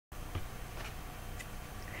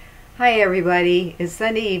Hi everybody, it's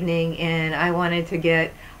Sunday evening and I wanted to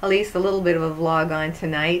get at least a little bit of a vlog on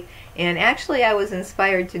tonight. And actually I was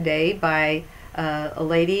inspired today by a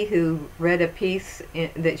lady who read a piece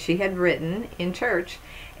that she had written in church.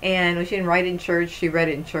 And she didn't write it in church, she read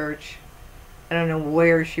it in church. I don't know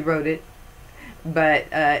where she wrote it, but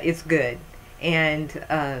it's good. And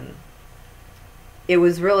it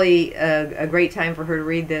was really a great time for her to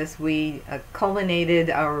read this. We culminated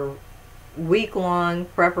our week-long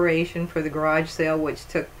preparation for the garage sale, which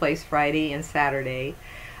took place Friday and Saturday.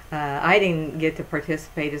 I didn't get to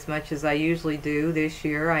participate as much as I usually do this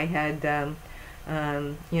year. I had,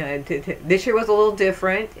 this year was a little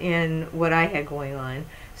different in what I had going on.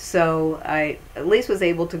 So I at least was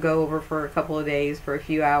able to go over for a couple of days for a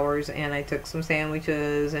few hours, and I took some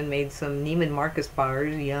sandwiches and made some Neiman Marcus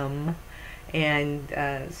bars, yum. And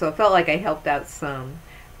so it felt like I helped out some.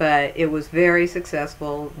 But it was very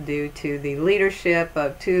successful due to the leadership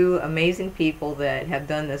of two amazing people that have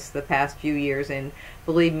done this the past few years. And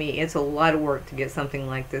believe me, it's a lot of work to get something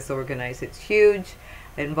like this organized. It's huge.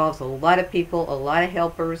 It involves a lot of people, a lot of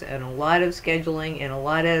helpers, and a lot of scheduling, and a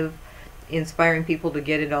lot of inspiring people to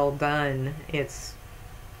get it all done. It's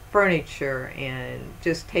furniture and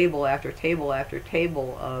just table after table after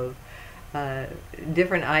table of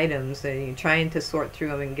different items, and you're trying to sort through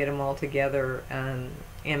them and get them all together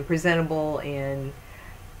and presentable, and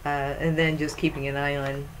then just keeping an eye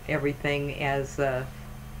on everything as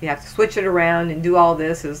you have to switch it around and do all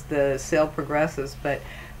this as the sale progresses. But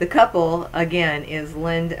the couple again is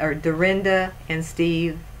Dorinda and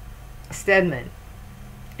Steve Stedman,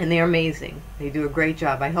 and they're amazing. They do a great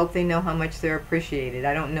job. I hope they know how much they're appreciated.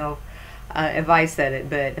 I don't know if I said it,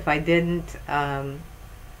 but if I didn't,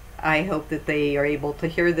 I hope that they are able to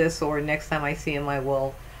hear this, or next time I see them I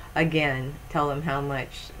will again tell them how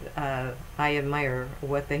much I admire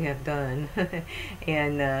what they have done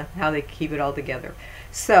and how they keep it all together.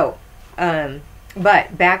 So,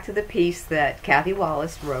 but back to the piece that Cathy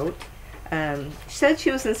Wallace wrote. She said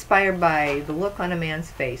she was inspired by the look on a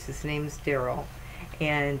man's face. His name's Daryl.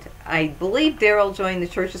 And I believe Daryl joined the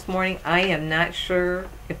church this morning. I am not sure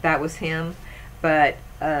if that was him, but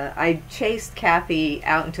I chased Cathy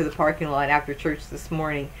out into the parking lot after church this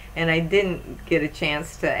morning, and I didn't get a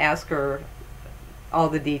chance to ask her all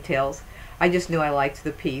the details. I just knew I liked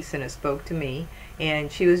the piece and it spoke to me,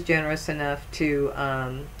 and she was generous enough to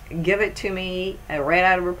give it to me right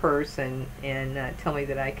out of her purse and tell me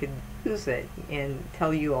that I could use it and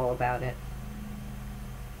tell you all about it.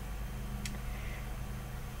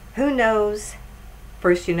 Who knows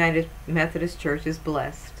First United Methodist Church is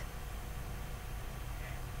blessed?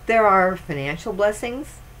 There are financial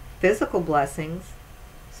blessings, physical blessings,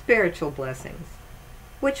 spiritual blessings.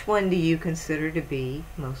 Which one do you consider to be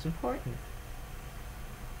most important?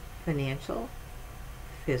 Financial,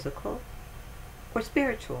 physical, or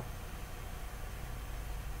spiritual?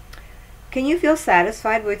 Can you feel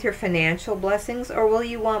satisfied with your financial blessings, or will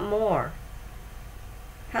you want more?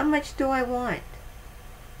 How much do I want?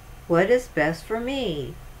 What is best for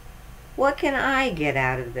me? What can I get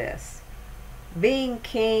out of this? Being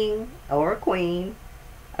king or queen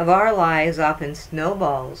of our lives often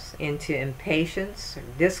snowballs into impatience or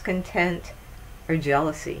discontent or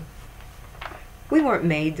jealousy. We weren't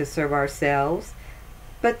made to serve ourselves,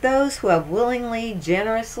 but those who have willingly,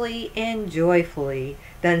 generously, and joyfully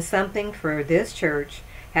done something for this church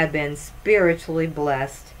have been spiritually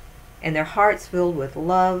blessed, and their hearts filled with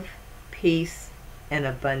love, peace, and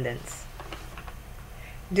abundance.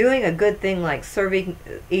 Doing a good thing like serving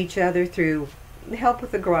each other through help with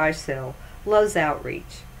the garage sale, Love's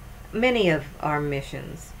Outreach, many of our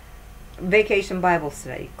missions, Vacation Bible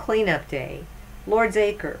Study, Cleanup Day, Lord's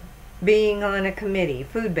Acre, being on a committee,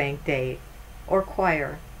 Food Bank Day, or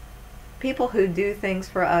choir. People who do things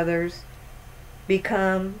for others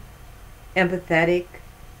become empathetic,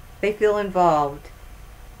 they feel involved,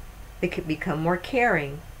 they could become more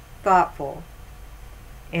caring, thoughtful,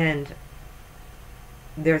 and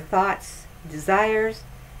their thoughts, desires,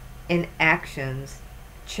 and actions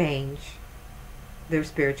change their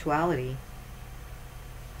spirituality.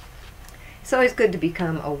 It's always good to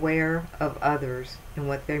become aware of others and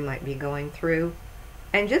what they might be going through,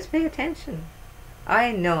 and just pay attention.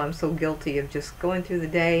 I know I'm so guilty of just going through the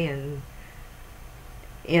day and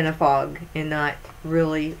in a fog and not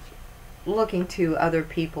really looking to other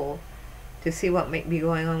people to see what might be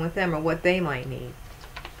going on with them or what they might need.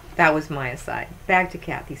 That was my aside. Back to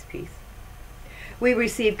Cathy's piece. We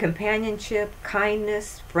receive companionship,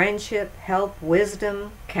 kindness, friendship, help,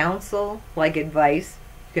 wisdom, counsel, like advice.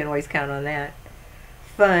 You can always count on that.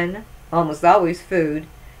 Fun, almost always food,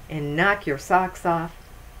 and knock your socks off,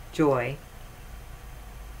 joy.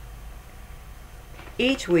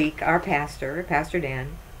 Each week, our pastor, Pastor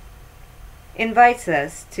Dan, invites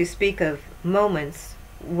us to speak of moments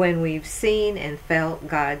when we've seen and felt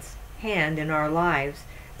God's hand in our lives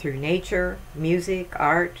through nature, music,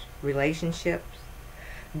 art, relationships,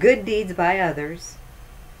 good deeds by others,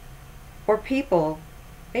 or people,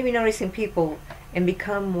 maybe noticing people and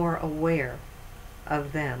become more aware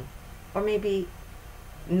of them, or maybe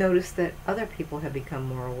notice that other people have become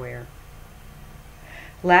more aware.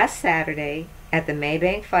 Last Saturday at the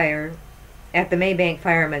Maybank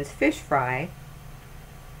Firemen's Fish Fry,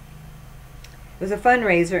 it was a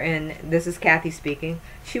fundraiser, and this is Cathy speaking.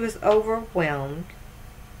 She was overwhelmed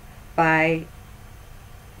by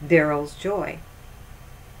Daryl's joy.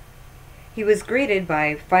 He was greeted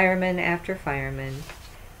by fireman after fireman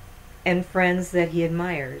and friends that he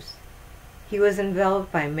admires. He was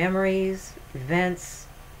enveloped by memories, events,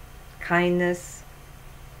 kindness,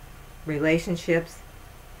 relationships,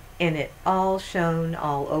 and it all shone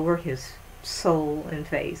all over his soul and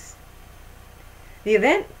face. The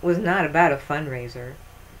event was not about a fundraiser.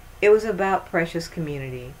 It was about precious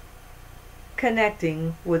community,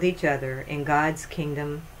 connecting with each other in God's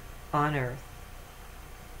kingdom on earth.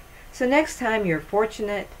 So next time you're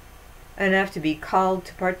fortunate enough to be called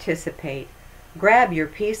to participate, grab your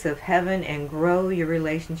piece of heaven and grow your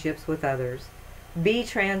relationships with others. Be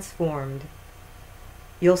transformed.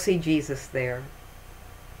 You'll see Jesus there.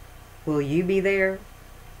 Will you be there?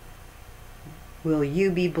 Will you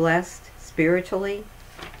be blessed spiritually?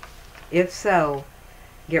 If so,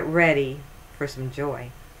 get ready for some joy.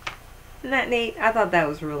 Isn't that neat? I thought that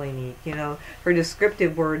was really neat. You know, her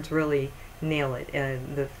descriptive words really nail it.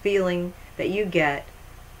 And the feeling that you get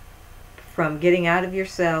from getting out of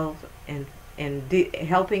yourself and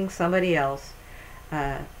helping somebody else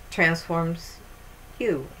transforms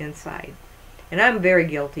you inside. And I'm very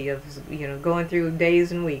guilty of, going through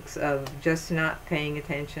days and weeks of just not paying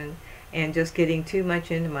attention and just getting too much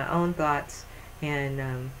into my own thoughts.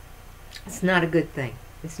 And it's not a good thing.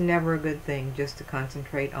 It's never a good thing just to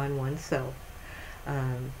concentrate on oneself.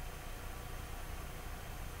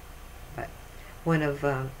 But one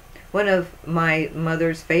of my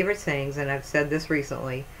mother's favorite sayings, and I've said this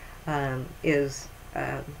recently, is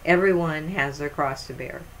everyone has their cross to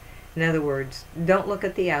bear. In other words, don't look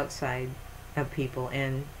at the outside of people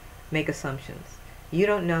and make assumptions. You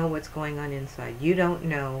don't know what's going on inside. You don't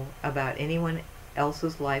know about anyone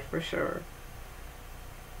else's life for sure.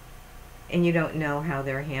 And you don't know how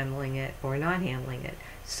they're handling it or not handling it.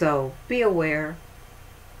 So be aware.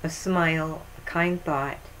 A smile, a kind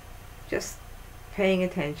thought, just paying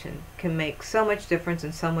attention can make so much difference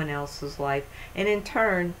in someone else's life, and in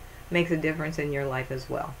turn makes a difference in your life as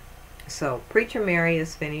well. So Preacher Mary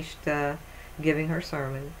is finished giving her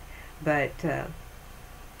sermon, but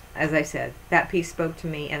as I said, that piece spoke to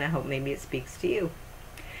me, and I hope maybe it speaks to you.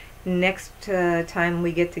 Next time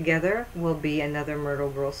we get together will be another Myrtle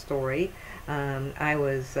Girl story.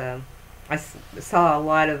 I saw a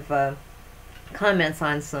lot of comments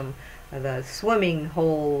on some the swimming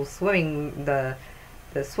hole, the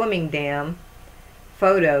swimming dam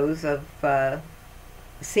photos of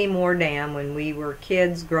Seymour Dam when we were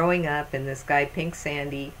kids growing up, and this guy Pink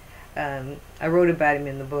Sandy. I wrote about him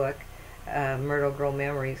in the book, Myrtle Girl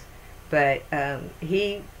Memories, but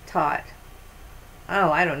he taught,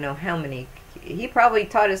 I don't know how many, he probably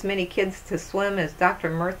taught as many kids to swim as Dr.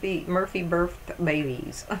 Murphy birthed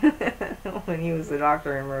babies when he was the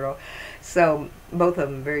doctor in Myrtle. So both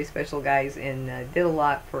of them very special guys, and did a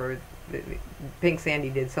lot for, Pink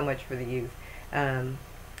Sandy did so much for the youth. And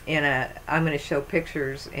I'm going to show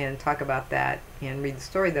pictures and talk about that and read the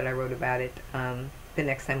story that I wrote about it the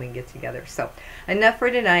next time we get together. So enough for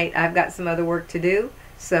tonight. I've got some other work to do.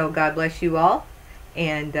 So God bless you all,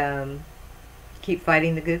 and keep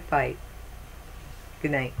fighting the good fight.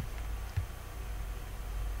 Good night.